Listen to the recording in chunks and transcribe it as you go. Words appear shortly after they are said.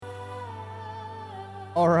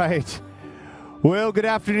All right. Well, good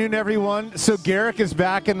afternoon, everyone. So Garrick is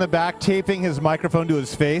back in the back taping his microphone to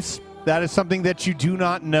his face. That is something that you do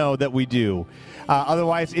not know that we do.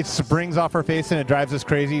 Otherwise, it springs off our face and it drives us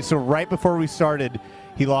crazy. So right before we started,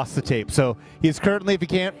 he lost the tape. So he's currently, if he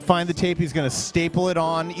can't find the tape, he's going to staple it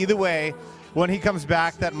on. Either way, when he comes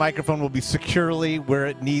back, that microphone will be securely where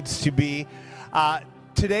it needs to be.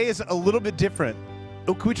 Today is a little bit different.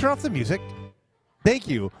 Oh, can we turn off the music? Thank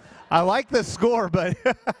you. I like the score, but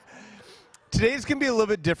today's going to be a little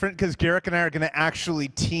bit different because Garrick and I are going to actually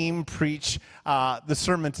team preach the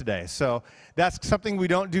sermon today. So that's something we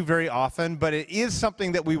don't do very often, but it is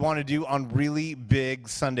something that we want to do on really big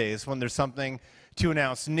Sundays when there's something to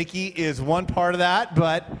announce. Nikki is one part of that,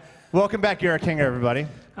 but welcome back, Garrick King, everybody.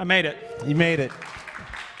 I made it. You made it.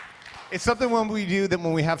 It's something when we do that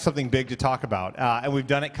when we have something big to talk about, and we've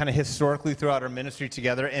done it kind of historically throughout our ministry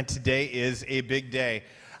together, and today is a big day.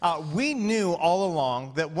 We knew all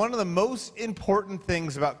along that one of the most important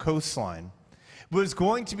things about Coastline was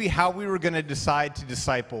going to be how we were going to decide to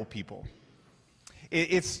disciple people.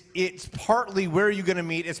 It's partly where you're going to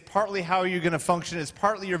meet, it's partly how you're going to function, it's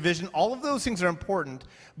partly your vision. All of those things are important,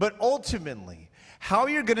 but ultimately, how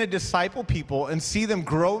you're going to disciple people and see them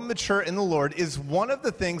grow and mature in the Lord is one of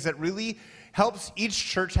the things that really helps each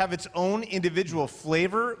church have its own individual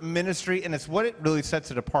flavor, ministry, and it's what it really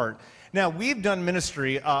sets it apart. Now, we've done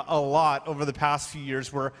ministry a lot over the past few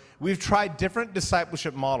years where we've tried different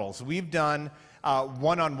discipleship models. We've done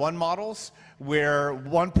one-on-one models where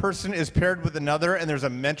one person is paired with another and there's a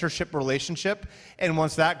mentorship relationship. And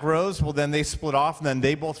once that grows, well, then they split off and then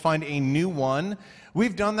they both find a new one.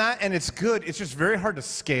 We've done that and it's good. It's just very hard to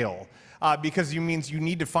scale because it means you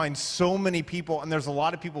need to find so many people and there's a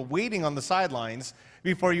lot of people waiting on the sidelines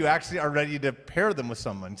before you actually are ready to pair them with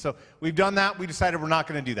someone. So we've done that. We decided we're not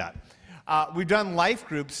going to do that. We've done life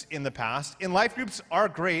groups in the past, and life groups are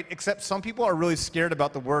great, except some people are really scared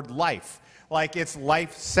about the word life, like it's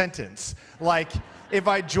life sentence. Like, if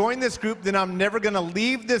I join this group, then I'm never going to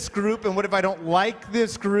leave this group, and what if I don't like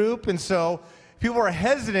this group? And so people are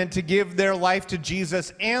hesitant to give their life to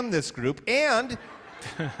Jesus and this group, and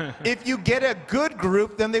if you get a good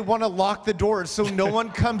group, then they want to lock the doors so no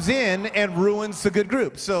one comes in and ruins the good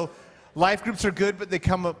group. So life groups are good, but they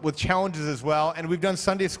come up with challenges as well. And we've done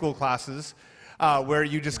Sunday school classes where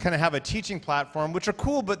you just kind of have a teaching platform, which are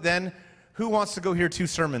cool, but then who wants to go hear 2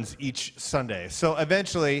 sermons each Sunday? So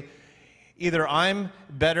eventually, either I'm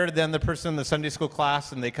better than the person in the Sunday school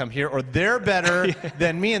class and they come here, or they're better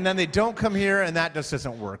than me and then they don't come here, and that just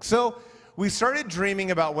doesn't work. So we started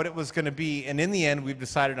dreaming about what it was going to be, and in the end, we've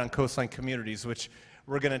decided on Coastline Communities, which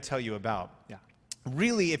we're going to tell you about. Yeah.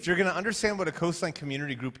 Really, if you're going to understand what a Coastline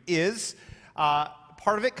Community Group is,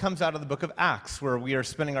 part of it comes out of the book of Acts, where we are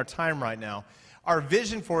spending our time right now. Our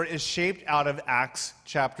vision for it is shaped out of Acts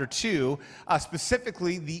chapter 2,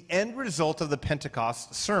 specifically the end result of the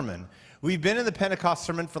Pentecost sermon. We've been in the Pentecost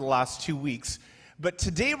sermon for the last 2 weeks, but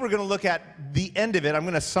today we're going to look at the end of it. I'm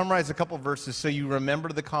going to summarize a couple verses so you remember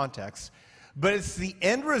the context. But it's the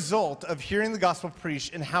end result of hearing the gospel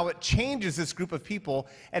preached and how it changes this group of people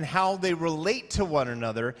and how they relate to one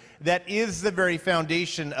another that is the very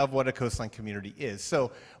foundation of what a Coastline community is.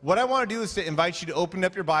 So what I want to do is to invite you to open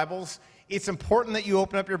up your Bibles. It's important that you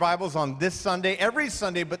open up your Bibles on this Sunday, every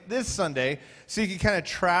Sunday, but this Sunday, so you can kind of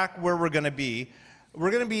track where we're going to be.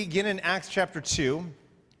 We're going to begin in Acts chapter 2,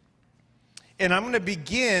 and I'm going to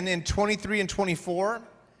begin in 23 and 24.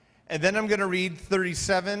 And then I'm going to read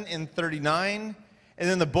 37 and 39, and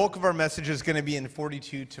then the bulk of our message is going to be in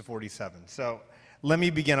 42 to 47. So let me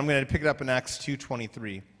begin. I'm going to pick it up in Acts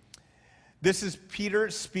 2:23. This is Peter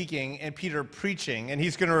speaking and Peter preaching, and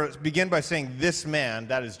he's going to begin by saying, "This man,"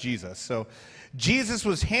 that is Jesus. So Jesus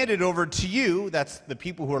was handed over to you, that's the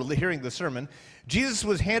people who are hearing the sermon, Jesus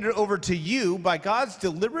was handed over to you by God's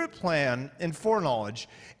deliberate plan and foreknowledge,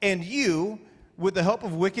 and you, with the help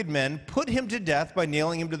of wicked men, put him to death by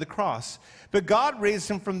nailing him to the cross. But God raised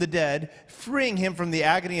him from the dead, freeing him from the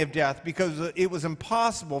agony of death, because it was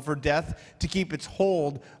impossible for death to keep its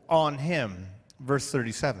hold on him. Verse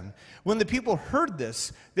 37. When the people heard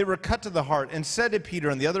this, they were cut to the heart and said to Peter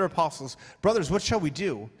and the other apostles, "Brothers, what shall we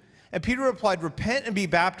do?" And Peter replied, "Repent and be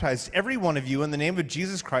baptized, every one of you, in the name of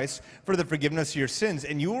Jesus Christ for the forgiveness of your sins,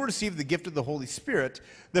 and you will receive the gift of the Holy Spirit.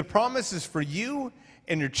 The promise is for you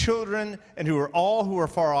and your children, and who are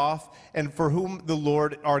far off, and for whom the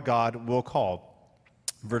Lord our God will call."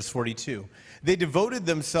 Verse 42. They devoted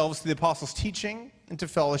themselves to the apostles' teaching and to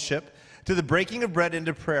fellowship, to the breaking of bread and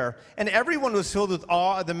to prayer. And everyone was filled with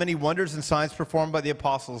awe at the many wonders and signs performed by the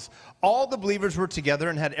apostles. All the believers were together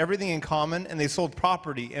and had everything in common, and they sold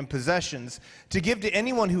property and possessions to give to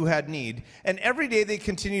anyone who had need. And every day they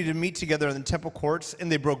continued to meet together in the temple courts,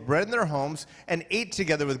 and they broke bread in their homes and ate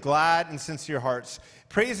together with glad and sincere hearts,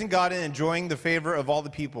 praising God and enjoying the favor of all the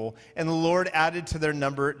people. And the Lord added to their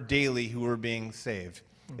number daily who were being saved.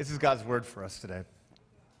 This is God's word for us today.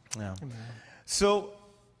 Yeah. So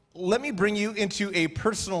let me bring you into a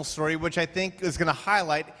personal story, which I think is going to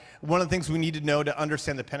highlight one of the things we need to know to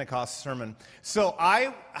understand the Pentecost sermon. So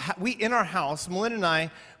we in our house, Melinda and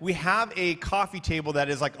I, we have a coffee table that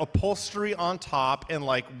is like upholstery on top and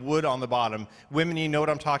like wood on the bottom. Women, you know what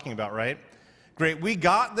I'm talking about, right? Great. We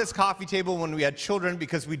got this coffee table when we had children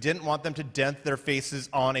because we didn't want them to dent their faces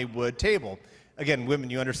on a wood table. Again, women,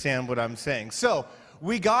 you understand what I'm saying. So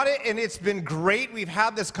we got it, and it's been great. We've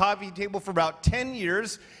had this coffee table for about 10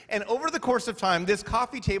 years, and over the course of time, this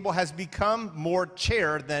coffee table has become more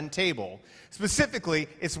chair than table. Specifically,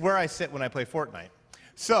 it's where I sit when I play Fortnite.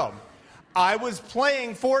 So I was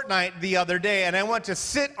playing Fortnite the other day, and I went to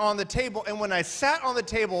sit on the table, and when I sat on the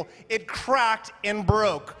table, it cracked and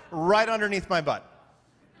broke right underneath my butt.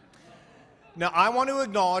 Now, I want to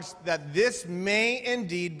acknowledge that this may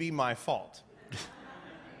indeed be my fault.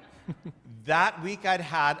 That week, I'd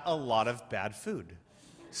had a lot of bad food.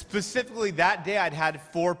 Specifically, that day, I'd had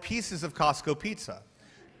 4 pieces of Costco pizza.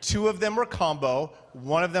 2 of them were combo,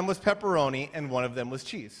 1 of them was pepperoni, and 1 of them was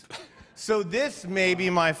cheese. So this may be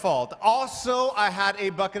my fault. Also, I had a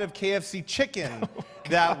bucket of KFC chicken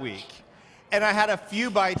that week, and I had a few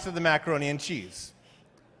bites of the macaroni and cheese.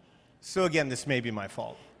 So again, this may be my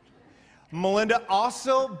fault. Melinda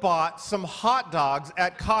also bought some hot dogs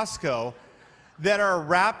at Costco that are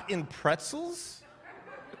wrapped in pretzels.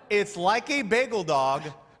 It's like a bagel dog,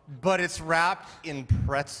 but it's wrapped in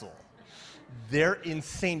pretzel. They're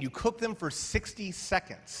insane. You cook them for 60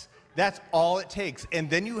 seconds. That's all it takes. And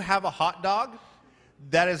then you have a hot dog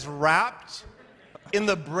that is wrapped in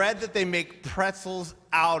the bread that they make pretzels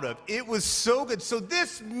out of. It was so good. So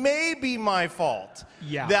this may be my fault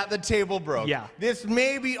that the table broke. Yeah. This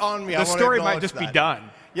may be on me. The story might just be done.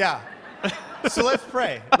 Yeah. So let's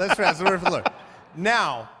pray. Let's pray. That's the word for the Lord.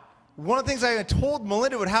 Now, one of the things I told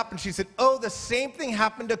Melinda would happen, she said, oh, the same thing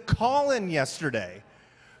happened to Colin yesterday.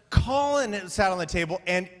 Colin sat on the table,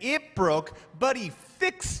 and it broke, but he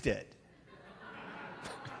fixed it.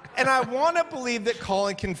 And I want to believe that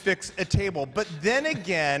Colin can fix a table, but then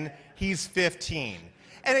again, he's 15.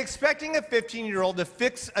 And expecting a 15-year-old to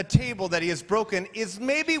fix a table that he has broken is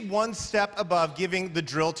maybe one step above giving the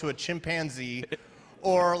drill to a chimpanzee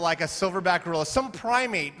or like a silverback gorilla, some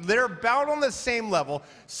primate. They're about on the same level.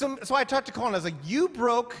 So I talked to Colin. I was like, you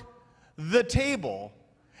broke the table,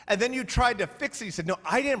 and then you tried to fix it. He said, no,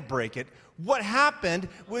 I didn't break it. What happened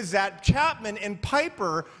was that Chapman and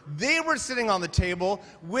Piper, they were sitting on the table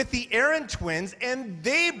with the Aaron twins, and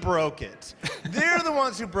they broke it. They're the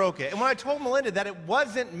ones who broke it. And when I told Melinda that it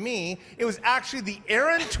wasn't me, it was actually the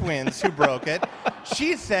Aaron twins who broke it,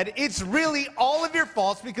 she said, it's really all of your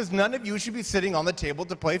faults because none of you should be sitting on the table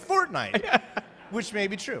to play Fortnite, which may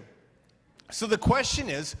be true. So the question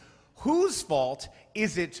is, whose fault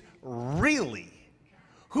is it really?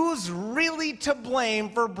 Who's really to blame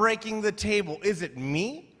for breaking the table? Is it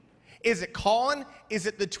me? Is it Colin? Is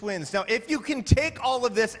it the twins? Now, if you can take all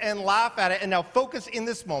of this and laugh at it and now focus in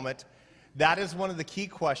this moment, that is one of the key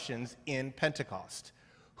questions in Pentecost.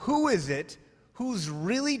 Who is it who's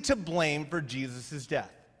really to blame for Jesus'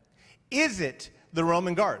 death? Is it the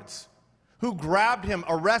Roman guards who grabbed him,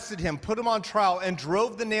 arrested him, put him on trial, and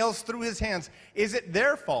drove the nails through his hands? Is it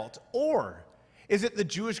their fault? Or is it the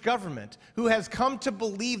Jewish government who has come to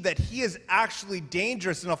believe that he is actually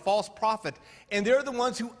dangerous and a false prophet, and they're the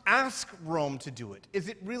ones who ask Rome to do it? Is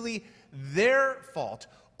it really their fault?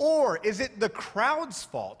 Or is it the crowd's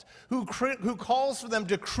fault who calls for them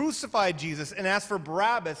to crucify Jesus and ask for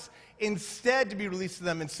Barabbas instead to be released to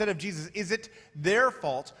them instead of Jesus? Is it their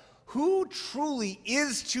fault? Who truly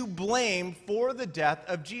is to blame for the death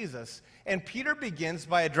of Jesus? And Peter begins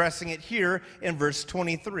by addressing it here in verse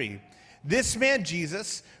 23. This man,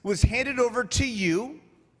 Jesus, was handed over to you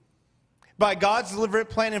by God's deliberate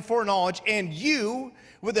plan and foreknowledge, and you,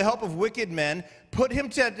 with the help of wicked men, put him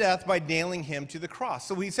to death by nailing him to the cross.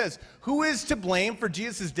 So he says, who is to blame for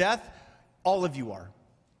Jesus' death? All of you are.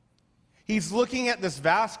 He's looking at this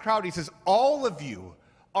vast crowd. He says, all of you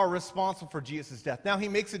are responsible for Jesus' death. Now he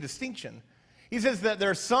makes a distinction. He says that there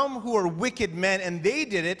are some who are wicked men, and they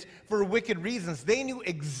did it for wicked reasons. They knew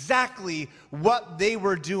exactly what they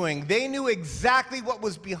were doing. They knew exactly what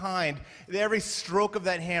was behind every stroke of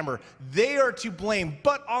that hammer. They are to blame.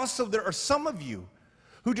 But also there are some of you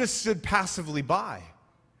who just stood passively by.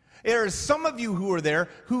 There are some of you who are there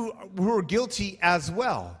who are guilty as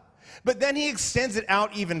well. But then he extends it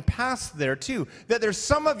out even past there too, that there's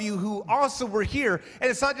some of you who also were here, and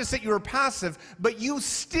it's not just that you were passive, but you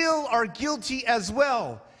still are guilty as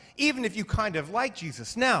well, even if you kind of like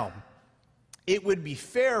Jesus. Now, it would be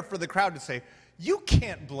fair for the crowd to say, you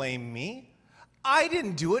can't blame me. I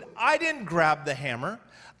didn't do it. I didn't grab the hammer.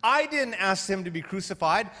 I didn't ask him to be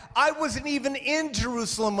crucified. I wasn't even in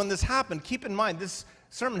Jerusalem when this happened. Keep in mind, this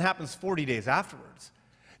sermon happens 40 days afterwards.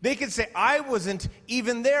 They could say, I wasn't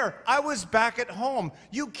even there. I was back at home.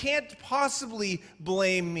 You can't possibly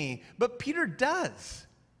blame me. But Peter does.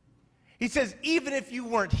 He says, even if you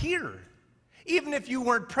weren't here, even if you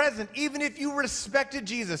weren't present, even if you respected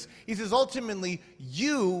Jesus, he says, ultimately,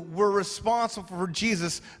 you were responsible for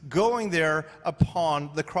Jesus going there upon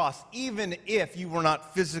the cross, even if you were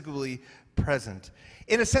not physically present.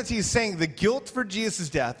 In a sense, he's saying the guilt for Jesus'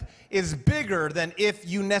 death is bigger than if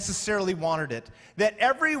you necessarily wanted it. That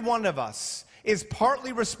every one of us is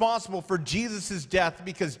partly responsible for Jesus' death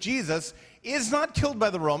because Jesus is not killed by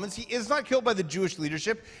the Romans. He is not killed by the Jewish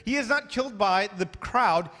leadership. He is not killed by the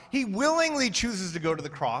crowd. He willingly chooses to go to the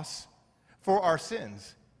cross for our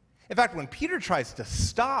sins. In fact, when Peter tries to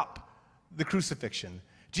stop the crucifixion,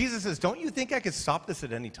 Jesus says, don't you think I could stop this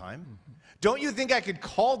at any time? Don't you think I could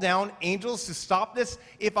call down angels to stop this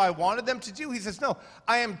if I wanted them to do? He says, no,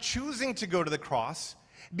 I am choosing to go to the cross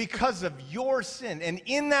because of your sin. And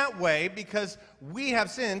in that way, because we have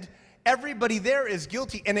sinned, everybody there is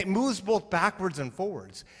guilty, and it moves both backwards and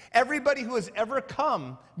forwards. Everybody who has ever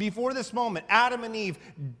come before this moment, Adam and Eve,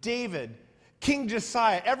 David, King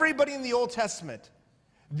Josiah, everybody in the Old Testament,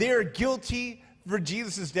 they're guilty for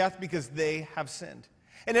Jesus' death because they have sinned.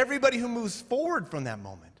 And everybody who moves forward from that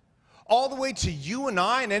moment, all the way to you and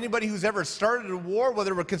I and anybody who's ever started a war,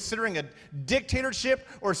 whether we're considering a dictatorship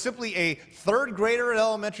or simply a third grader at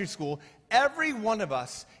elementary school, every one of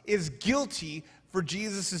us is guilty for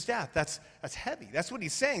Jesus' death. That's heavy. That's what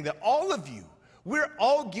he's saying, that all of you, we're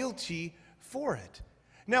all guilty for it.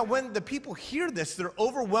 Now, when the people hear this, they're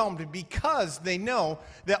overwhelmed because they know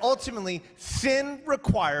that ultimately sin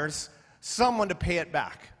requires someone to pay it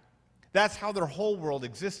back. That's how their whole world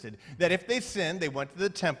existed. That if they sinned, they went to the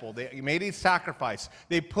temple, they made a sacrifice,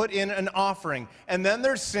 they put in an offering, and then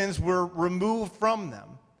their sins were removed from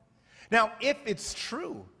them. Now, if it's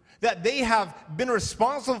true that they have been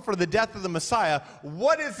responsible for the death of the Messiah,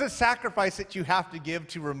 what is the sacrifice that you have to give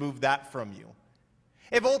to remove that from you?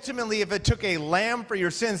 If ultimately, if it took a lamb for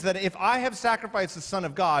your sins, then if I have sacrificed the Son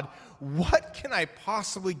of God, what can I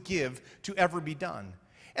possibly give to ever be done?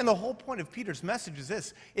 And the whole point of Peter's message is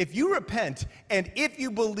this: if you repent and if you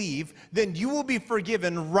believe, then you will be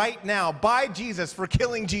forgiven right now by Jesus for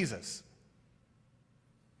killing Jesus.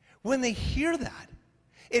 When they hear that,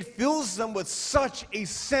 it fills them with such a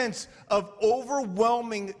sense of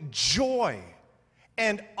overwhelming joy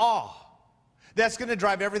and awe that's going to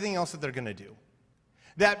drive everything else that they're going to do.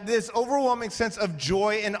 That this overwhelming sense of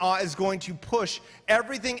joy and awe is going to push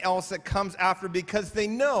everything else that comes after, because they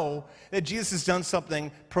know that Jesus has done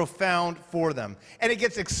something profound for them. And it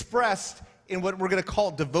gets expressed in what we're going to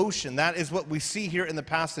call devotion. That is what we see here in the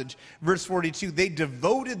passage, verse 42. They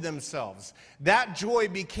devoted themselves. That joy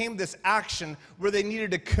became this action where they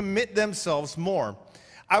needed to commit themselves more.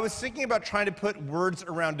 I was thinking about trying to put words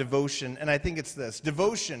around devotion, and I think it's this.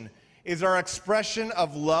 Devotion is our expression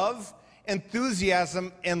of love,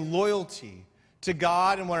 enthusiasm, and loyalty to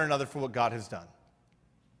God and one another for what God has done.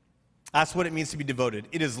 That's what it means to be devoted.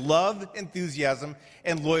 It is love, enthusiasm,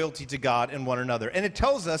 and loyalty to God and one another. And it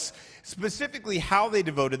tells us specifically how they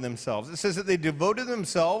devoted themselves. It says that they devoted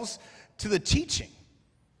themselves to the teaching.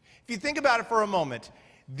 If you think about it for a moment,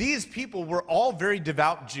 these people were all very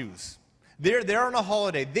devout Jews. They're there on a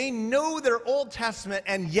holiday. They know their Old Testament,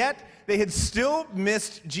 and yet they had still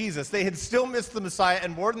missed Jesus. They had still missed the Messiah,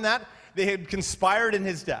 and more than that, they had conspired in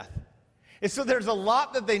his death. And so there's a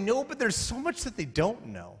lot that they know, but there's so much that they don't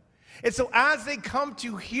know. And so as they come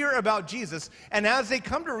to hear about Jesus, and as they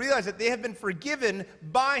come to realize that they have been forgiven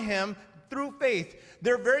by him through faith,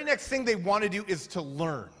 their very next thing they want to do is to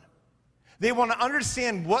learn. They want to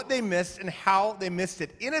understand what they missed and how they missed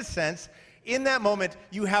it. In a sense, in that moment,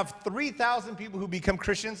 you have 3,000 people who become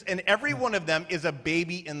Christians, and every one of them is a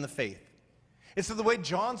baby in the faith. And so the way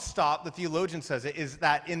John Stott, the theologian, says it is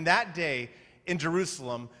that in that day in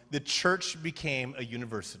Jerusalem, the church became a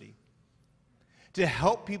university. to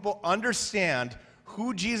help people understand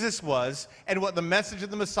who Jesus was and what the message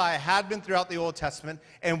of the Messiah had been throughout the Old Testament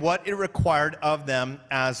and what it required of them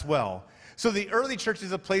as well. So the early church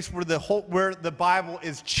is a place where the Bible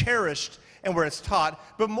is cherished and where it's taught.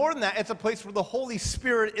 But more than that, it's a place where the Holy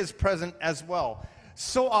Spirit is present as well.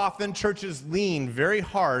 So often churches lean very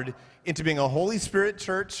hard into being a Holy Spirit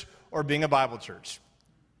church or being a Bible church.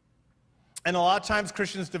 And a lot of times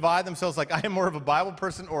Christians divide themselves like, I am more of a Bible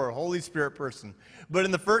person or a Holy Spirit person. But in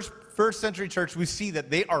the first century church, we see that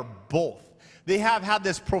they are both. They have had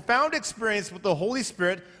this profound experience with the Holy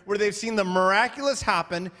Spirit where they've seen the miraculous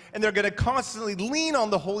happen, and they're going to constantly lean on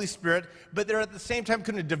the Holy Spirit, but they're at the same time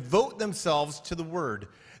going to devote themselves to the Word.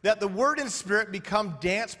 That the Word and Spirit become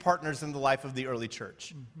dance partners in the life of the early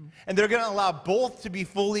church. Mm-hmm. And they're going to allow both to be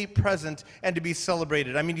fully present and to be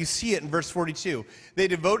celebrated. I mean, you see it in verse 42. They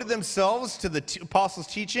devoted themselves to the apostles'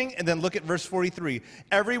 teaching, and then look at verse 43.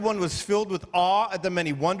 Everyone was filled with awe at the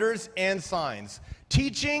many wonders and signs.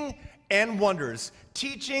 Teaching and wonders.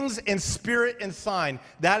 Teachings and spirit and sign.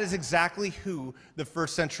 That is exactly who the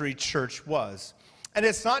first century church was. And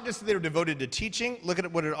it's not just that they were devoted to teaching. Look at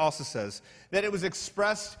what it also says. That it was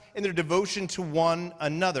expressed in their devotion to one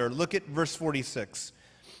another. Look at verse 46.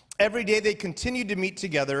 Every day they continued to meet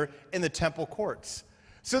together in the temple courts.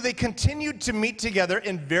 So they continued to meet together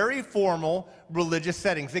in very formal religious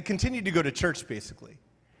settings. They continued to go to church, basically.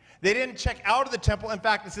 They didn't check out of the temple. In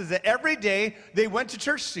fact, it says that every day they went to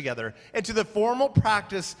church together and to the formal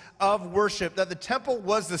practice of worship, that the temple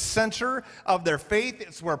was the center of their faith.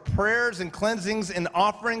 It's where prayers and cleansings and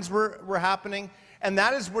offerings were happening. And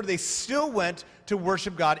that is where they still went to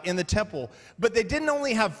worship God, in the temple. But they didn't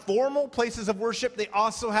only have formal places of worship, they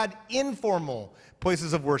also had informal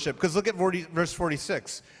places of worship. Because look at verse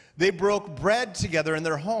 46. They broke bread together in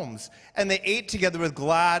their homes, and they ate together with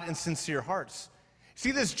glad and sincere hearts. See,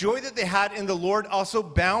 this joy that they had in the Lord also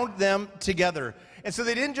bound them together. And so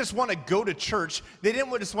they didn't just want to go to church. They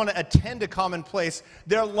didn't just want to attend a common place.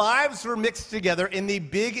 Their lives were mixed together in the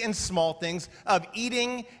big and small things of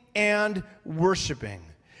eating and worshiping.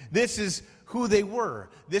 This is who they were.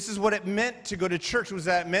 This is what it meant to go to church, was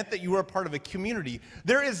that it meant that you were a part of a community.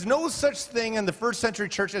 There is no such thing in the first century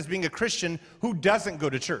church as being a Christian who doesn't go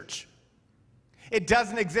to church. It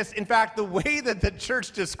doesn't exist. In fact, the way that the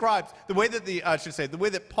church describes, the way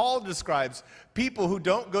that Paul describes people who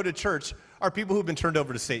don't go to church are people who've been turned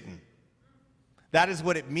over to Satan. That is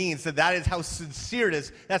what it means. That is how sincere it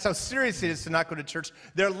is. That's how serious it is to not go to church.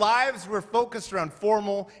 Their lives were focused around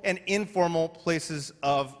formal and informal places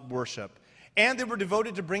of worship. And they were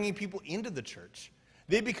devoted to bringing people into the church.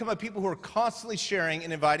 They become a people who are constantly sharing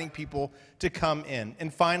and inviting people to come in.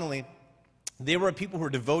 And finally, they were a people who were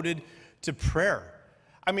devoted to prayer.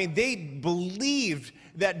 I mean, they believed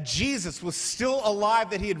that Jesus was still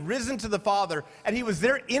alive, that he had risen to the Father, and he was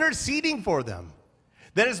there interceding for them.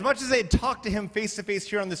 That as much as they had talked to him face to face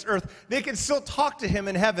here on this earth, they could still talk to him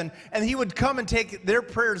in heaven, and he would come and take their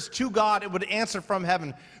prayers to God and would answer from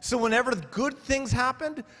heaven. So whenever good things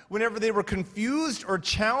happened, whenever they were confused or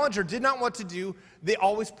challenged or did not know what to do, they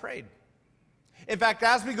always prayed. In fact,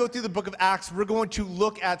 as we go through the book of Acts, we're going to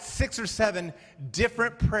look at 6 or 7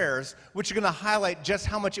 different prayers, which are going to highlight just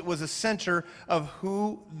how much it was a center of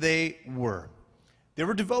who they were. They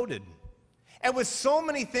were devoted. And with so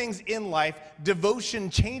many things in life, devotion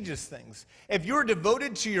changes things. If you're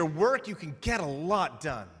devoted to your work, you can get a lot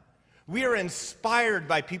done. We are inspired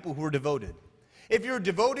by people who are devoted. If you're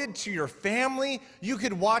devoted to your family, you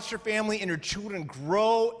can watch your family and your children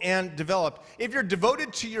grow and develop. If you're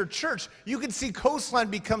devoted to your church, you can see Coastline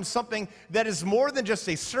become something that is more than just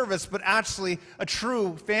a service, but actually a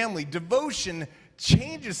true family. Devotion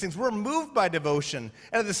changes things. We're moved by devotion.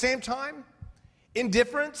 And at the same time,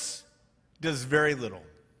 indifference does very little.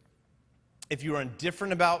 If you are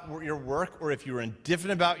indifferent about your work, or if you are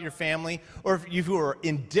indifferent about your family, or if you are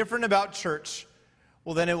indifferent about church,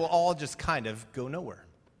 well, then it will all just kind of go nowhere.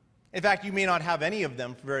 In fact, you may not have any of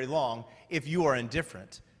them for very long if you are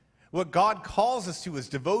indifferent. What God calls us to is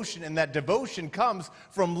devotion, and that devotion comes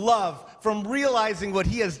from love, from realizing what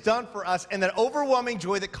he has done for us, and that overwhelming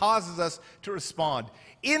joy that causes us to respond.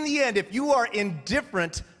 In the end, if you are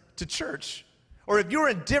indifferent to church, or if you're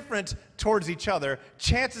indifferent towards each other,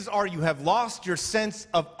 chances are you have lost your sense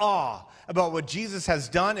of awe about what Jesus has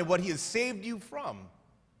done and what he has saved you from.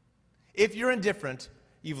 If you're indifferent,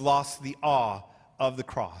 you've lost the awe of the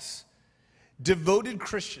cross. Devoted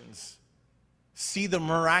Christians see the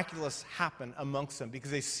miraculous happen amongst them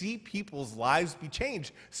because they see people's lives be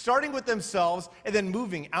changed, starting with themselves and then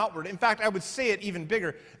moving outward. In fact, I would say it even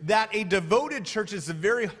bigger, that a devoted church is the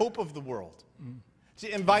very hope of the world.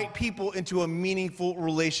 to invite people into a meaningful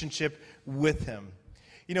relationship with him.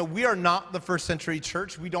 You know, we are not the first century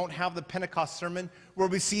church. We don't have the Pentecost sermon where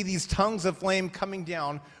we see these tongues of flame coming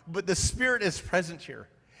down, but the Spirit is present here.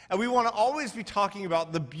 And we want to always be talking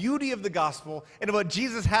about the beauty of the gospel and what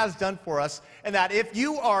Jesus has done for us, and that if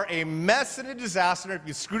you are a mess and a disaster, if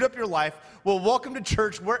you screwed up your life, well, welcome to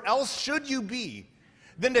church. Where else should you be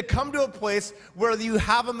than to come to a place where you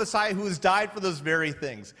have a Messiah who has died for those very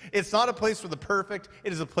things? It's not a place for the perfect.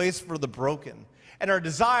 It is a place for the broken. And our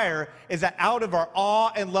desire is that out of our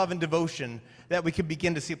awe and love and devotion, that we can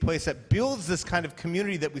begin to see a place that builds this kind of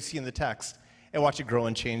community that we see in the text and watch it grow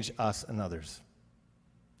and change us and others.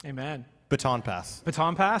 Amen. Baton pass.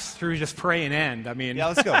 Baton pass? Should we just pray and end? I mean, yeah,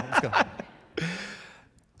 let's go. Let's go.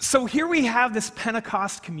 So here we have this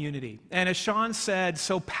Pentecost community. And as Sean said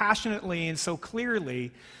so passionately and so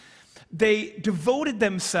clearly, they devoted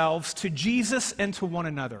themselves to Jesus and to one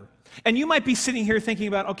another. And you might be sitting here thinking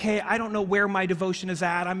about, okay, I don't know where my devotion is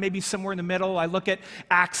at. I'm maybe somewhere in the middle. I look at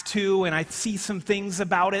Acts 2 and I see some things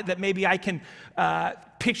about it that maybe I can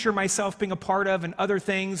picture myself being a part of, and other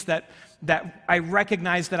things that I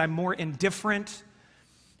recognize that I'm more indifferent.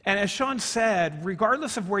 And as Sean said,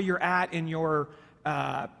 regardless of where you're at in your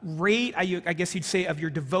rate, I guess you'd say, of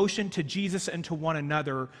your devotion to Jesus and to one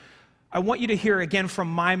another, I want you to hear again from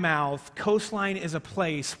my mouth, Coastline is a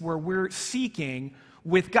place where we're seeking,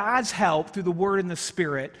 with God's help through the Word and the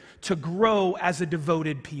Spirit, to grow as a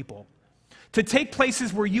devoted people. To take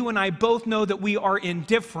places where you and I both know that we are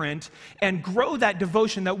indifferent and grow that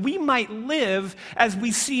devotion that we might live, as we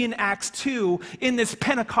see in Acts 2, in this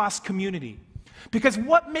Pentecost community. Because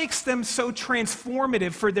what makes them so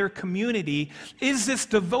transformative for their community is this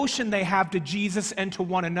devotion they have to Jesus and to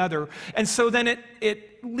one another. And so then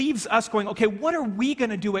it leaves us going, okay, what are we going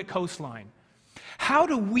to do at Coastline? How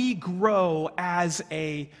do we grow as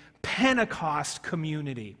a Pentecost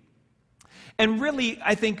community? And really,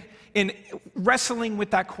 I think in wrestling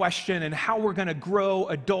with that question and how we're going to grow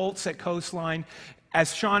adults at Coastline,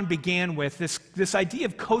 as Sean began with, this idea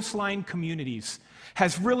of Coastline communities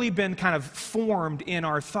has really been kind of formed in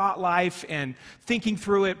our thought life and thinking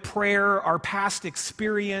through it, prayer, our past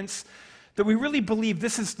experience, that we really believe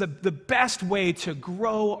this is the best way to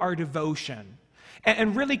grow our devotion.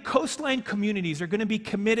 And really, Coastline communities are going to be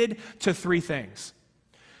committed to three things: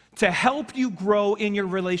 to help you grow in your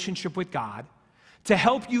relationship with God, to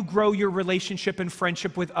help you grow your relationship and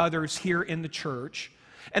friendship with others here in the church,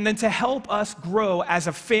 and then to help us grow as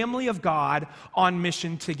a family of God on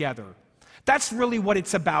mission together. That's really what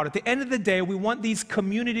it's about. At the end of the day, we want these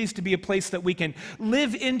communities to be a place that we can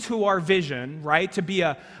live into our vision, right? To be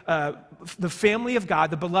the family of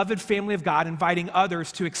God, the beloved family of God, inviting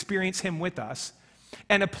others to experience Him with us.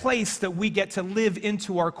 And a place that we get to live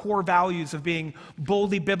into our core values of being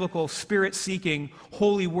boldly biblical, spirit-seeking,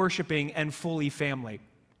 holy worshiping, and fully family.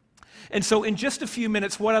 And so in just a few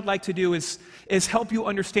minutes, what I'd like to do is help you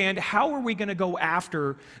understand how are we going to go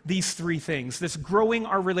after these three things: this growing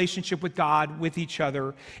our relationship with God, with each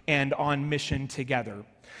other, and on mission together.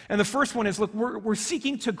 And the first one is, look, we're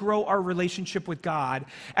seeking to grow our relationship with God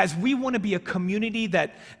as we want to be a community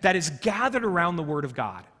that is gathered around the Word of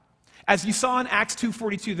God. As you saw in Acts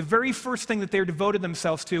 2:42, the very first thing that they're devoted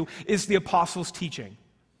themselves to is the apostles' teaching.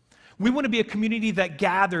 We want to be a community that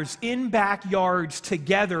gathers in backyards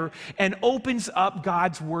together and opens up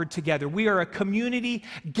God's Word together. We are a community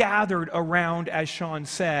gathered around, as Sean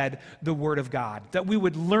said, the Word of God. That we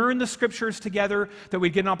would learn the Scriptures together, that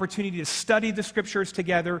we'd get an opportunity to study the Scriptures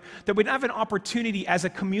together, that we'd have an opportunity as a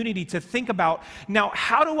community to think about, now,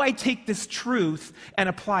 how do I take this truth and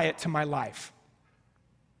apply it to my life?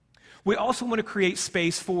 We also want to create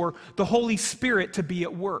space for the Holy Spirit to be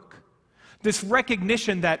at work. This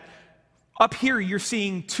recognition that up here you're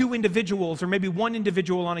seeing two individuals or maybe one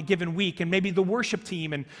individual on a given week and maybe the worship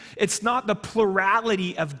team, and it's not the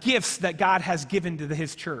plurality of gifts that God has given to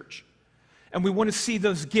His church. And we want to see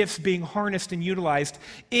those gifts being harnessed and utilized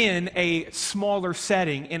in a smaller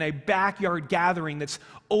setting, in a backyard gathering that's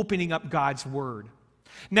opening up God's Word.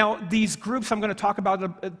 Now, these groups, I'm going to talk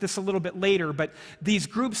about this a little bit later, but these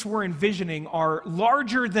groups we're envisioning are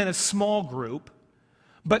larger than a small group,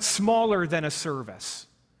 but smaller than a service,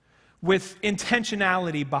 with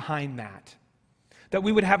intentionality behind that. That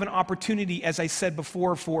we would have an opportunity, as I said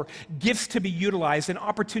before, for gifts to be utilized and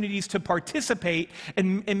opportunities to participate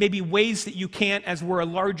in maybe ways that you can't, as we're a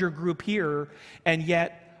larger group here, and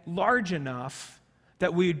yet large enough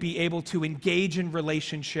that we would be able to engage in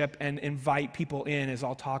relationship and invite people in, as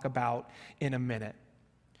I'll talk about in a minute.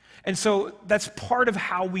 And so that's part of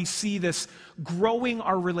how we see this growing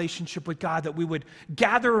our relationship with God, that we would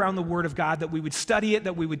gather around the Word of God, that we would study it,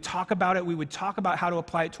 that we would talk about it, we would talk about how to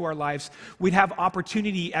apply it to our lives. We'd have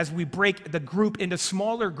opportunity as we break the group into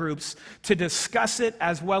smaller groups to discuss it,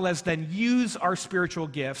 as well as then use our spiritual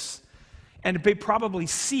gifts, and to probably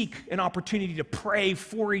seek an opportunity to pray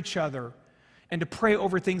for each other and to pray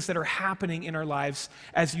over things that are happening in our lives.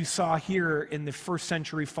 As you saw here in the first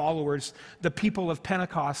century followers, the people of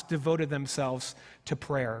Pentecost devoted themselves to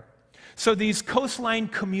prayer. So these coastline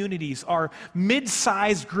communities are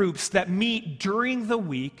mid-sized groups that meet during the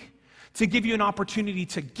week to give you an opportunity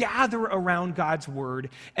to gather around God's Word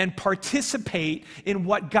and participate in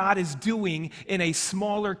what God is doing in a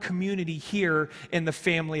smaller community here in the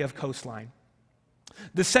family of Coastline.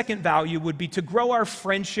 The second value would be to grow our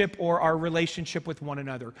friendship or our relationship with one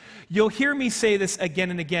another. You'll hear me say this again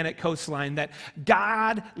and again at Coastline, that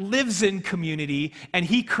God lives in community and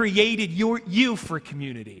He created you for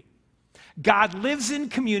community. God lives in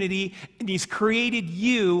community and He's created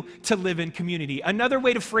you to live in community. Another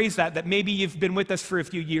way to phrase that maybe you've been with us for a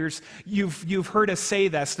few years, you've heard us say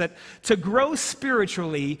this, that to grow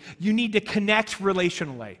spiritually, you need to connect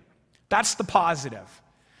relationally. That's the positive.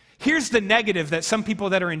 Here's the negative that some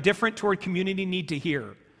people that are indifferent toward community need to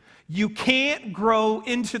hear. You can't grow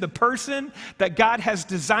into the person that God has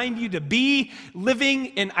designed you to be living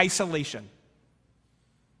in isolation.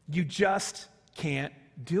 You just can't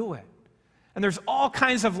do it. And there's all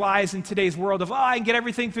kinds of lies in today's world of, I can get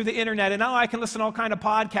everything through the internet, and I can listen to all kinds of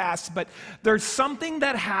podcasts. But there's something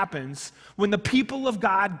that happens when the people of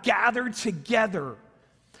God gather together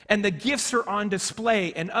and the gifts are on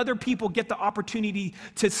display, and other people get the opportunity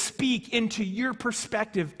to speak into your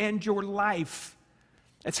perspective and your life.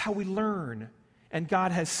 That's how we learn, and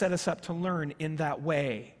God has set us up to learn in that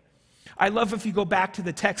way. I love, if you go back to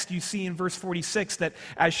the text, you see in verse 46 that,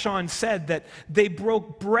 as Sean said, that they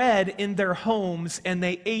broke bread in their homes and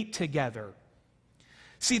they ate together.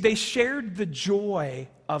 See, they shared the joy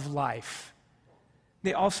of life.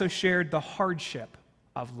 They also shared the hardship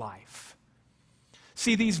of life.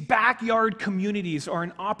 See, these backyard communities are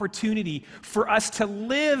an opportunity for us to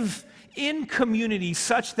live in community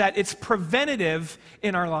such that it's preventative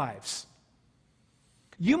in our lives.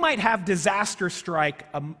 You might have disaster strike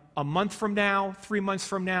a month from now, 3 months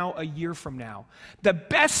from now, a year from now. The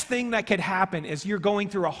best thing that could happen as you're going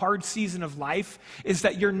through a hard season of life is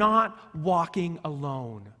that you're not walking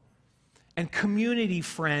alone. And community,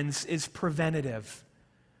 friends, is preventative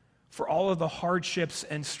for all of the hardships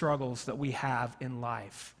and struggles that we have in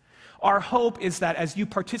life. Our hope is that as you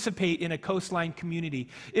participate in a Coastline community,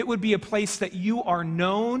 it would be a place that you are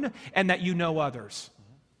known and that you know others.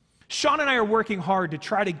 Sean and I are working hard to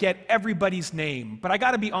try to get everybody's name, but I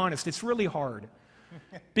got to be honest, it's really hard.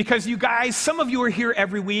 Because you guys, some of you are here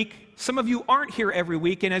every week, some of you aren't here every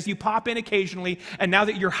week, and as you pop in occasionally, and now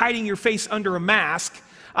that you're hiding your face under a mask,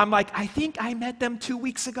 I'm like, I think I met them 2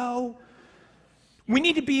 weeks ago. We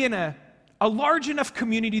need to be in a large enough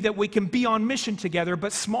community that we can be on mission together,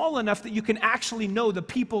 but small enough that you can actually know the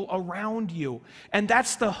people around you. And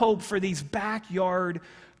that's the hope for these backyard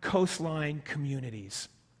Coastline communities,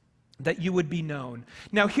 that you would be known.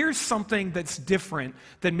 Now, here's something that's different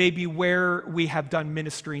than maybe where we have done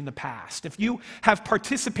ministry in the past. If you have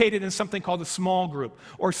participated in something called a small group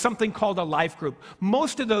or something called a life group,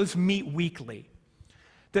 most of those meet weekly.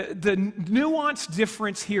 The nuanced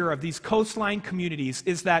difference here of these Coastline communities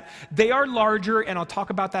is that they are larger, and I'll talk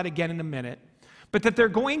about that again in a minute, but that they're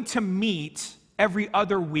going to meet every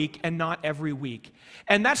other week and not every week.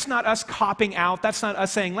 And that's not us copping out. That's not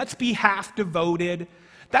us saying, let's be half devoted.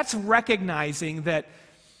 That's recognizing that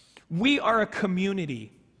we are a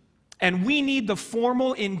community, and we need the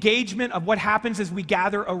formal engagement of what happens as we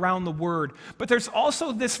gather around the Word. But there's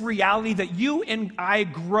also this reality that you and I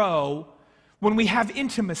grow when we have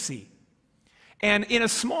intimacy. And in a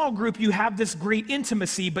small group, you have this great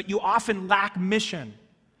intimacy, but you often lack mission.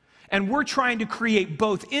 And we're trying to create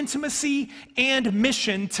both intimacy and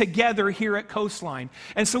mission together here at Coastline.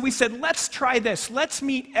 And so we said, let's try this. Let's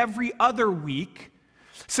meet every other week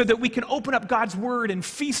so that we can open up God's Word and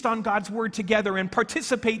feast on God's Word together and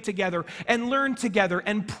participate together and learn together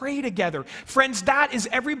and pray together. Friends, that is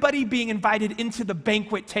everybody being invited into the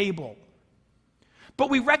banquet table. But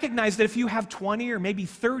we recognize that if you have 20 or maybe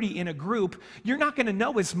 30 in a group, you're not going to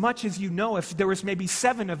know as much as you know if there was maybe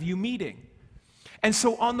 7 of you meeting. And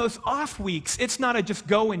so on those off weeks, it's not a just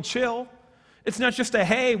go and chill. It's not just a,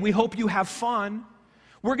 hey, we hope you have fun.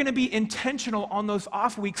 We're going to be intentional on those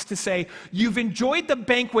off weeks to say, you've enjoyed the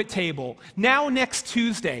banquet table. Now next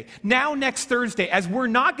Tuesday, now next Thursday, as we're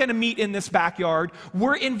not going to meet in this backyard,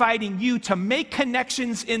 we're inviting you to make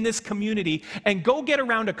connections in this community and go get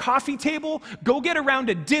around a coffee table, go get around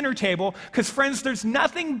a dinner table, because friends, there's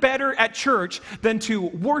nothing better at church than to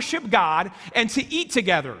worship God and to eat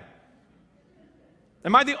together.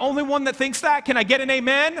 Am I the only one that thinks that? Can I get an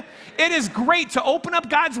amen? It is great to open up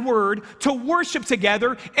God's word, to worship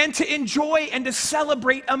together, and to enjoy and to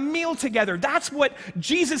celebrate a meal together. That's what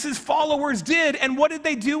Jesus' followers did. And what did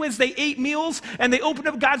they do as they ate meals and they opened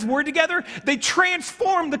up God's word together? They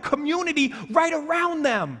transformed the community right around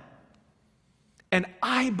them. And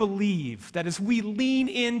I believe that as we lean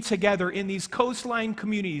in together in these coastline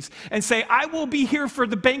communities and say, I will be here for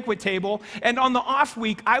the banquet table, and on the off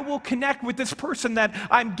week, I will connect with this person that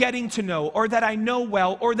I'm getting to know, or that I know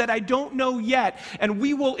well, or that I don't know yet, and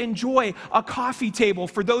we will enjoy a coffee table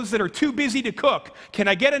for those that are too busy to cook. Can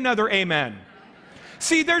I get another amen?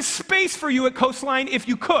 See, there's space for you at Coastline if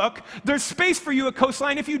you cook. There's space for you at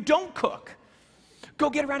Coastline if you don't cook. Go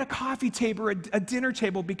get around a coffee table, a dinner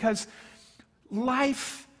table, because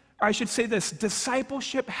life, or I should say this,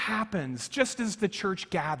 discipleship happens just as the church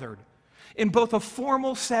gathered, in both a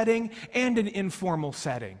formal setting and an informal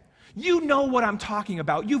setting. You know what I'm talking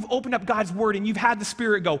about. You've opened up God's word and you've had the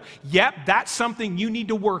Spirit go, yep, that's something you need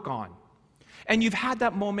to work on. And you've had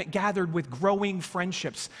that moment gathered with growing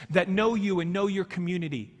friendships that know you and know your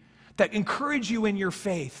community, that encourage you in your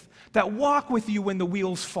faith, that walk with you when the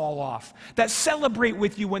wheels fall off, that celebrate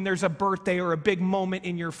with you when there's a birthday or a big moment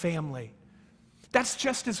in your family. That's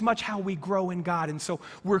just as much how we grow in God. And so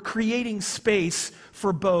we're creating space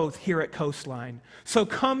for both here at Coastline. So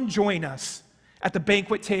come join us at the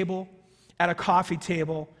banquet table, at a coffee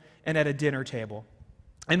table, and at a dinner table.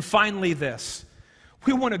 And finally this,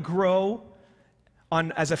 we want to grow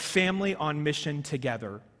as a family on mission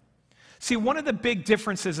together. See, one of the big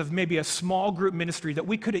differences of maybe a small group ministry that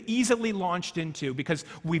we could have easily launched into, because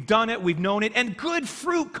we've done it, we've known it, and good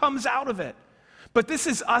fruit comes out of it. But this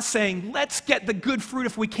is us saying, let's get the good fruit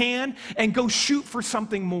if we can and go shoot for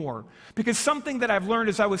something more. Because something that I've learned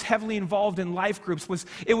as I was heavily involved in life groups was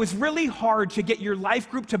it was really hard to get your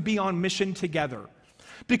life group to be on mission together.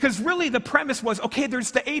 Because really the premise was, okay,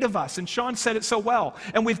 there's the 8 of us, and Sean said it so well,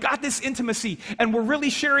 and we've got this intimacy, and we're really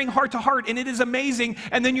sharing heart to heart, and it is amazing,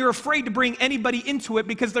 and then you're afraid to bring anybody into it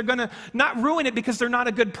because they're going to not ruin it because they're not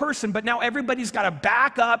a good person, but now everybody's got to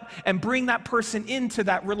back up and bring that person into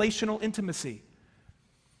that relational intimacy.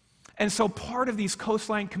 And so part of these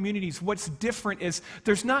coastline communities, what's different is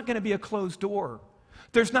there's not going to be a closed door.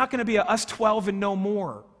 There's not going to be a us 12 and no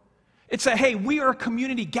more. It's a, hey, we are a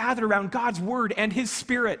community gathered around God's word and his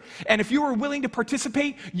Spirit. And if you are willing to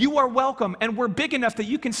participate, you are welcome. And we're big enough that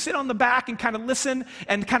you can sit on the back and kind of listen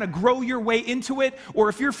and kind of grow your way into it. Or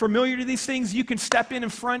if you're familiar to these things, you can step in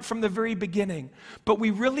front from the very beginning. But we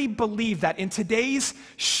really believe that in today's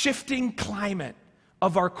shifting climate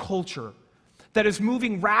of our culture, that is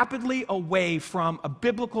moving rapidly away from a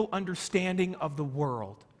biblical understanding of the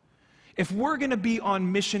world. If we're going to be on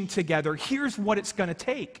mission together, here's what it's going to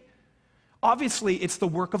take. Obviously, it's the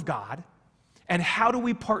work of God. And how do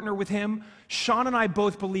we partner with him? Sean and I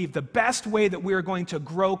both believe the best way that we are going to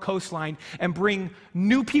grow Coastline and bring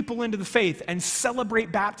new people into the faith and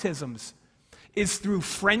celebrate baptisms is through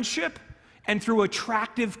friendship and through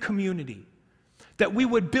attractive community. That we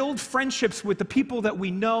would build friendships with the people that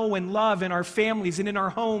we know and love in our families and in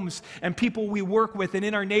our homes and people we work with and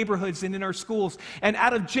in our neighborhoods and in our schools. And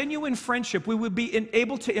out of genuine friendship, we would be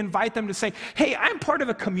able to invite them to say, hey, I'm part of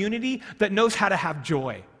a community that knows how to have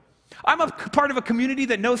joy. I'm a part of a community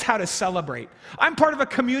that knows how to celebrate. I'm part of a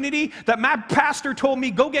community that my pastor told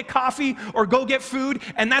me, go get coffee or go get food,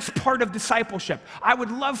 and that's part of discipleship. I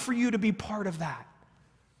would love for you to be part of that.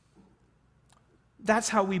 That's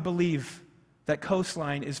how we believe that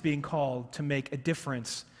Coastline is being called to make a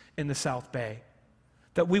difference in the South Bay.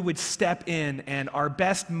 That we would step in, and our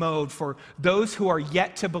best mode for those who are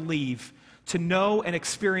yet to believe, to know and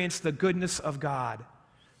experience the goodness of God,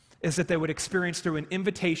 is that they would experience through an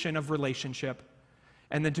invitation of relationship,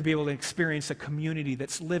 and then to be able to experience a community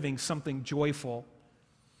that's living something joyful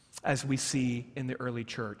as we see in the early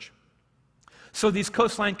church. So these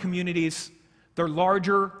Coastline communities, they're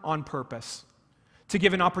larger on purpose, to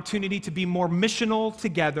give an opportunity to be more missional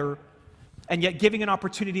together, and yet giving an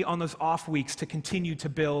opportunity on those off weeks to continue to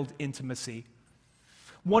build intimacy.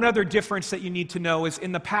 One other difference that you need to know is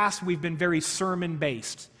in the past we've been very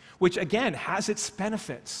sermon-based, which again has its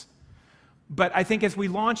benefits. But I think as we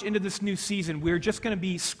launch into this new season, we're just going to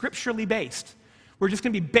be scripturally based. We're just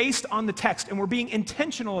going to be based on the text, and we're being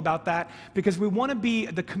intentional about that because we want to be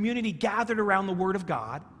the community gathered around the Word of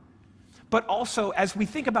God, but also as we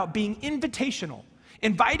think about being invitational,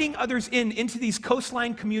 inviting others into these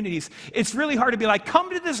coastline communities. It's really hard to be like,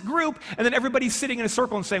 come to this group, and then everybody's sitting in a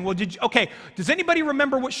circle and saying, well, does anybody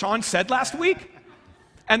remember what Sean said last week?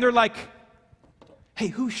 And they're like, hey,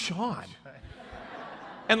 who's Sean?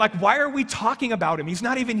 And like, why are we talking about him? He's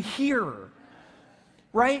not even here,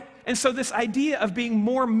 right? And so this idea of being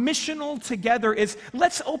more missional together is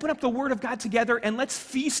let's open up the Word of God together and let's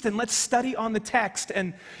feast and let's study on the text.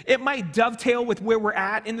 And it might dovetail with where we're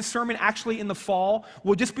at in the sermon. Actually, in the fall,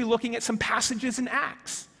 we'll just be looking at some passages in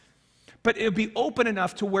Acts. But it'll be open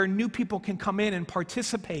enough to where new people can come in and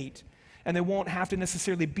participate, and they won't have to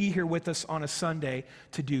necessarily be here with us on a Sunday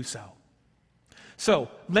to do so. So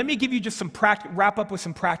let me give you just some wrap up with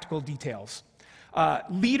some practical details.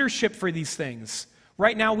 Leadership for these things.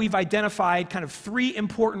 Right now, we've identified kind of 3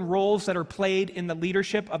 important roles that are played in the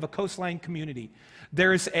leadership of a coastline community.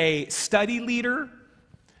 There's a study leader,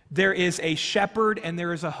 there is a shepherd, and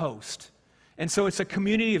there is a host. And so it's a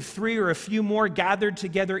community of 3 or a few more gathered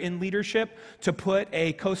together in leadership to put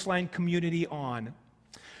a coastline community on.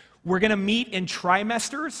 We're going to meet in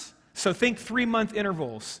trimesters, so think 3-month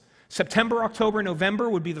intervals. September, October, November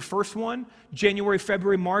would be the first one, January,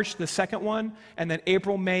 February, March, the second one, and then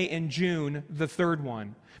April, May, and June, the third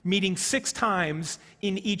one, meeting 6 times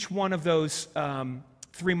in each one of those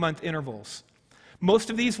 3-month intervals. Most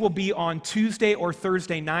of these will be on Tuesday or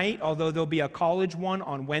Thursday night, although there'll be a college one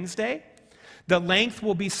on Wednesday. The length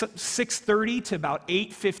will be 6:30 to about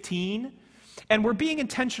 8:15, and we're being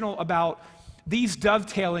intentional about these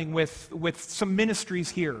dovetailing with some ministries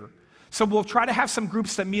here. So we'll try to have some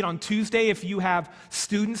groups that meet on Tuesday if you have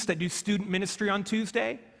students that do student ministry on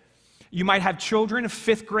Tuesday. You might have children of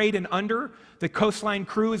 5th grade and under. The Coastline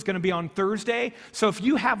crew is going to be on Thursday. So if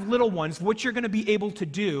you have little ones, what you're going to be able to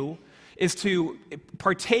do is to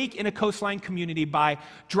partake in a coastline community by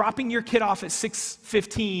dropping your kid off at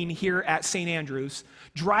 6:15 here at St. Andrews,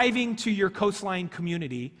 driving to your coastline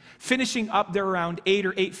community, finishing up there around 8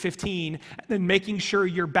 or 8:15, and then making sure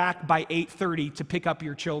you're back by 8:30 to pick up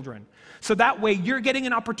your children. So that way you're getting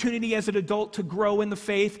an opportunity as an adult to grow in the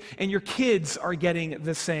faith, and your kids are getting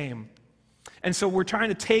the same. And so we're trying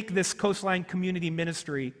to take this coastline community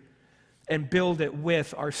ministry and build it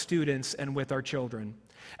with our students and with our children.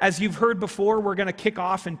 As you've heard before, we're going to kick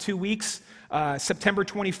off in 2 weeks, September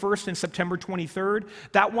 21st and September 23rd.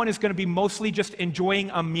 That one is going to be mostly just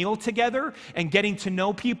enjoying a meal together and getting to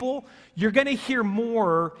know people. You're going to hear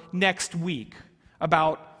more next week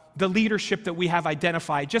about the leadership that we have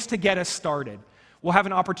identified just to get us started. We'll have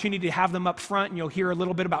an opportunity to have them up front, and you'll hear a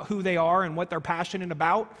little bit about who they are and what they're passionate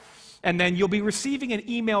about. And then you'll be receiving an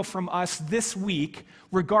email from us this week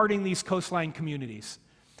regarding these coastline communities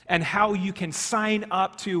and how you can sign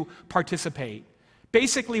up to participate.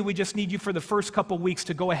 Basically, we just need you for the first couple weeks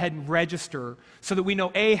to go ahead and register so that we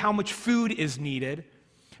know, A, how much food is needed,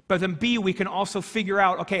 but then B, we can also figure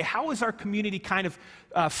out, okay, how is our community kind of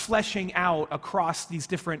fleshing out across these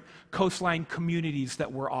different coastline communities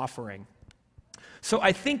that we're offering? So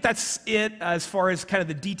I think that's it as far as kind of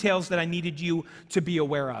the details that I needed you to be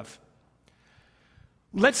aware of.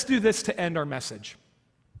 Let's do this to end our message.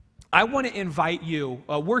 I want to invite you,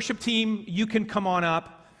 worship team, you can come on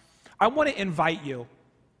up. I want to invite you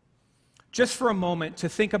just for a moment to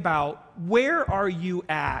think about where are you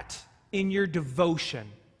at in your devotion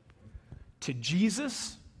to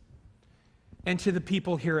Jesus and to the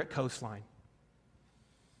people here at Coastline.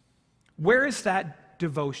 Where is that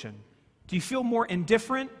devotion? Do you feel more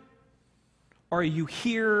indifferent, or are you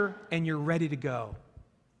here and you're ready to go?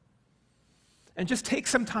 And just take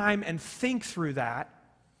some time and think through that.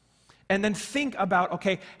 And then think about,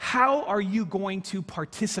 okay, how are you going to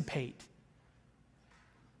participate?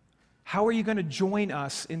 How are you going to join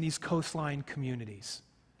us in these coastline communities?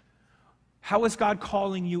 How is God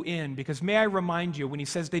calling you in? Because may I remind you, when he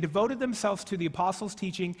says they devoted themselves to the apostles'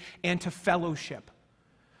 teaching and to fellowship.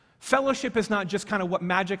 Fellowship is not just kind of what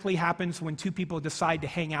magically happens when 2 people decide to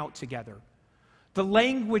hang out together. The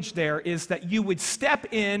language there is that you would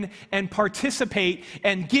step in and participate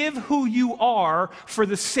and give who you are for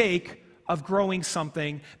the sake of growing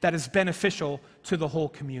something that is beneficial to the whole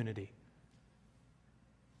community.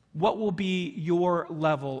 What will be your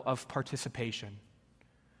level of participation?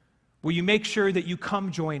 Will you make sure that you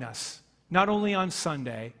come join us, not only on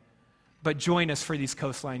Sunday, but join us for these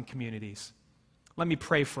coastline communities? Let me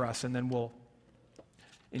pray for us, and then we'll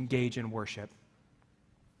engage in worship.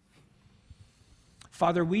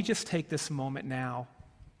 Father, we just take this moment now.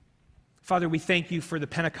 Father, we thank you for the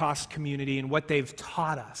Pentecost community and what they've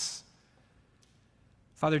taught us.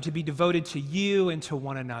 Father, to be devoted to you and to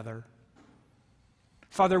one another.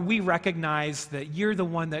 Father, we recognize that you're the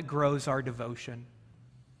one that grows our devotion.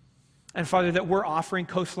 And Father, that we're offering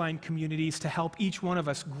Coastline Communities to help each one of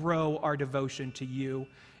us grow our devotion to you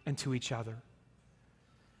and to each other.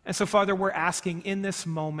 And so, Father, we're asking in this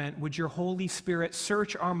moment, would your Holy Spirit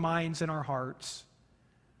search our minds and our hearts?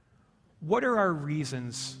 What are our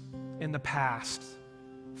reasons in the past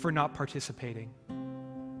for not participating?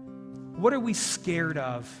 What are we scared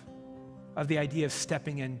of the idea of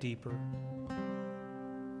stepping in deeper?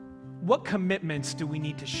 What commitments do we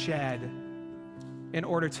need to shed in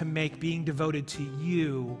order to make being devoted to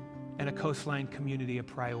you and a Coastline community a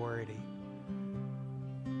priority?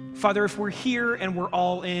 Father, if we're here and we're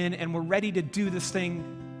all in and we're ready to do this thing,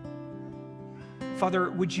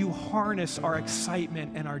 Father, would you harness our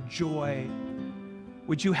excitement and our joy?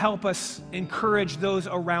 Would you help us encourage those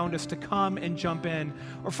around us to come and jump in?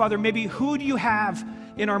 Or Father, maybe who do you have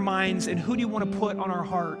in our minds and who do you want to put on our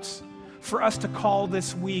hearts for us to call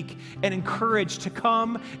this week and encourage to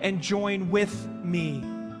come and join with me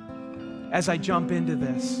as I jump into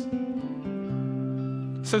this?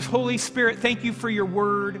 So Holy Spirit, thank you for your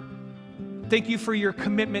word. Thank you for your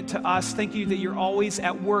commitment to us. Thank you that you're always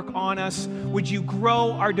at work on us. Would you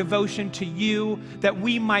grow our devotion to you, that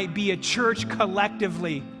we might be a church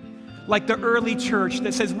collectively, like the early church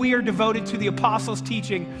that says we are devoted to the apostles'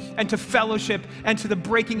 teaching and to fellowship and to the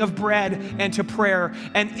breaking of bread and to prayer.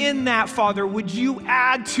 And in that, Father, would you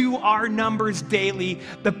add to our numbers daily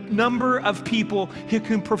the number of people who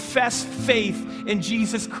can profess faith in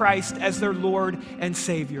Jesus Christ as their Lord and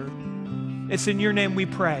Savior. It's in your name we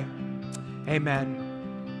pray. Amen.